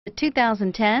The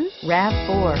 2010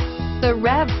 RAV4. The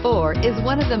RAV4 is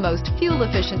one of the most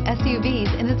fuel-efficient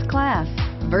SUVs in its class.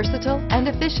 Versatile and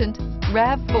efficient,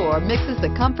 RAV4 mixes the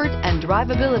comfort and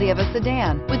drivability of a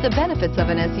sedan with the benefits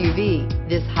of an SUV.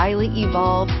 This highly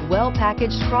evolved,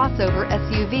 well-packaged crossover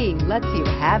SUV lets you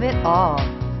have it all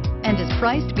and is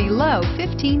priced below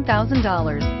 $15,000.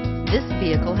 This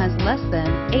vehicle has less than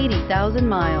 80,000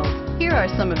 miles. Here are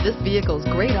some of this vehicle's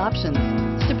great options: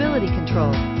 stability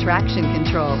control, traction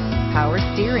control, power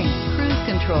steering, cruise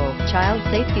control, child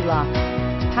safety locks,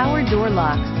 power door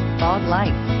locks, fog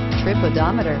lights, trip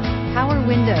odometer, power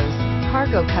windows,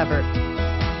 cargo cover.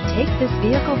 Take this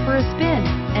vehicle for a spin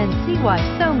and see why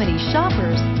so many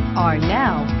shoppers are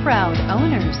now proud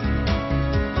owners.